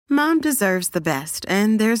Mom deserves the best,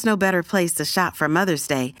 and there's no better place to shop for Mother's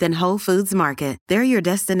Day than Whole Foods Market. They're your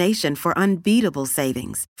destination for unbeatable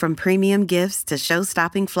savings, from premium gifts to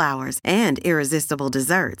show-stopping flowers and irresistible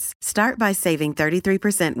desserts. Start by saving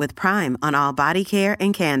 33% with Prime on all body care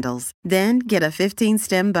and candles. Then get a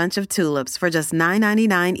 15-stem bunch of tulips for just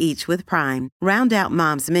 $9.99 each with Prime. Round out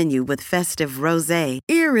Mom's menu with festive rosé,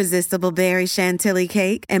 irresistible berry chantilly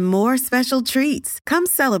cake, and more special treats. Come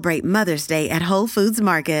celebrate Mother's Day at Whole Foods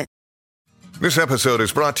Market. This episode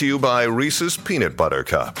is brought to you by Reese's Peanut Butter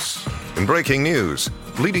Cups. In breaking news,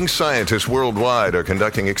 leading scientists worldwide are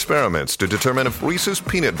conducting experiments to determine if Reese's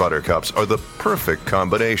Peanut Butter Cups are the perfect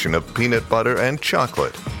combination of peanut butter and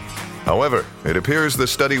chocolate. However, it appears the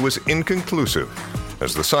study was inconclusive,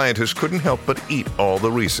 as the scientists couldn't help but eat all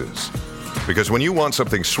the Reese's. Because when you want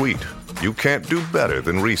something sweet, you can't do better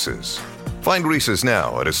than Reese's. Find Reese's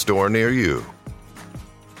now at a store near you.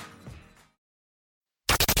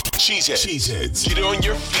 Cheeseheads. Get on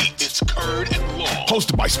your feet. It's Curd and Long.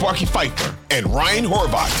 Hosted by Sparky Pfeiffer and Ryan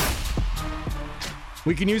Horvath.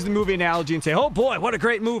 We can use the movie analogy and say, oh boy, what a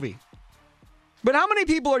great movie. But how many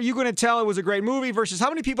people are you going to tell it was a great movie versus how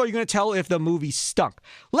many people are you going to tell if the movie stunk?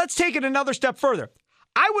 Let's take it another step further.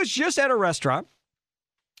 I was just at a restaurant.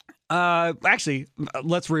 Let's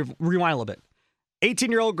rewind a little bit.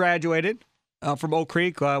 18-year-old graduated from Oak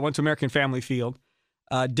Creek, went to American Family Field,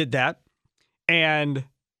 did that. And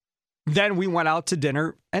then we went out to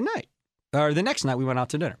dinner at night. Or the next night we went out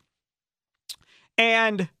to dinner.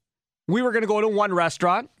 And we were going to go to one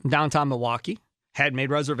restaurant in downtown Milwaukee. Had made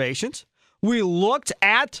reservations. We looked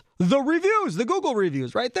at the reviews, the Google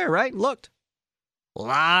reviews right there, right? Looked. A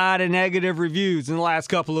lot of negative reviews in the last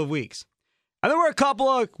couple of weeks. And there were a couple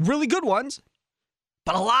of really good ones,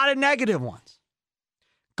 but a lot of negative ones.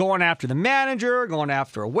 Going after the manager, going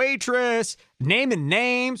after a waitress, naming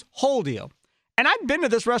names, whole deal. And I'd been to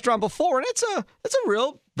this restaurant before, and it's a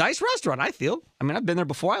real nice restaurant, I feel. I mean, I've been there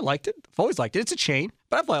before. I liked it. I've always liked it. It's a chain,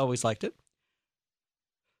 but I've always liked it.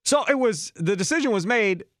 So the decision was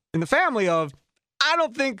made in the family of, I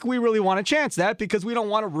don't think we really want to chance that because we don't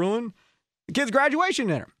want to ruin the kid's graduation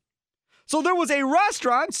dinner. So there was a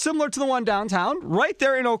restaurant similar to the one downtown, right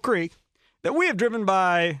there in Oak Creek, that we have driven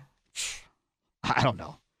by, I don't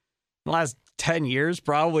know, the last 10 years,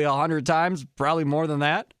 probably 100 times, probably more than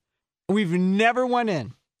that. We've never went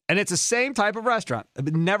in. And it's the same type of restaurant. I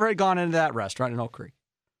never had gone into that restaurant in Oak Creek.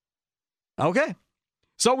 Okay.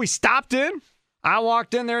 So we stopped in. I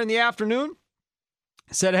walked in there in the afternoon.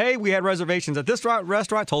 Said, hey, we had reservations at this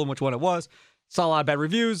restaurant. Told them which one it was. Saw a lot of bad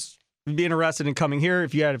reviews. We'd be interested in coming here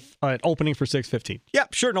if you had an opening for 6:15.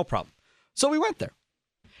 Yep, sure, no problem. So we went there.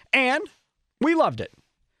 And we loved it.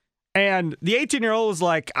 And the 18-year-old was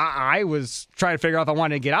like, I was trying to figure out if I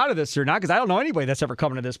wanted to get out of this or not because I don't know anybody that's ever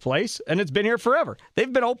come to this place. And it's been here forever.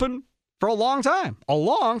 They've been open for a long time.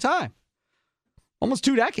 Almost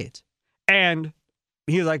 2 decades. And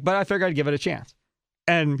he was like, but I figured I'd give it a chance.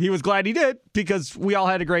 And he was glad he did because we all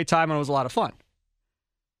had a great time and it was a lot of fun.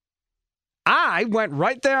 I went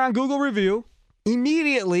right there on Google Review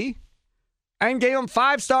immediately and gave him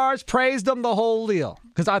 5 stars, praised him, the whole deal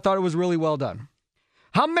because I thought it was really well done.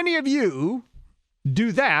 How many of you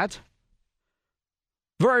do that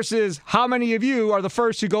versus how many of you are the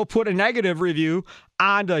first to go put a negative review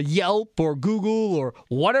onto Yelp or Google or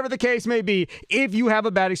whatever the case may be if you have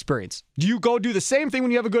a bad experience? Do you go do the same thing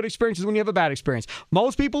when you have a good experience as when you have a bad experience?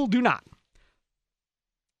 Most people do not.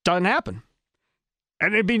 Doesn't happen.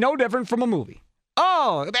 And it'd be no different from a movie.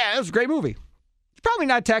 Oh, man, it was a great movie. You're probably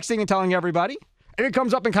not texting and telling everybody. If it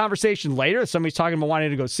comes up in conversation later, if somebody's talking about wanting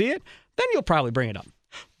to go see it, then you'll probably bring it up.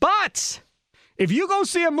 But if you go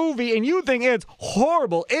see a movie and you think it's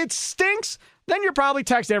horrible, it stinks, then you're probably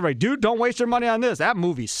texting everybody, dude, don't waste your money on this. That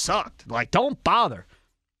movie sucked. Like, don't bother.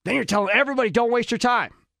 Then you're telling everybody, don't waste your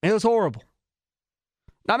time. It was horrible.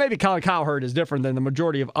 Now, maybe Colin Cowherd is different than the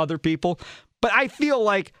majority of other people, but I feel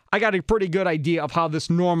like I got a pretty good idea of how this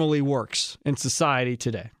normally works in society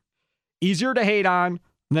today. Easier to hate on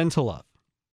than to love.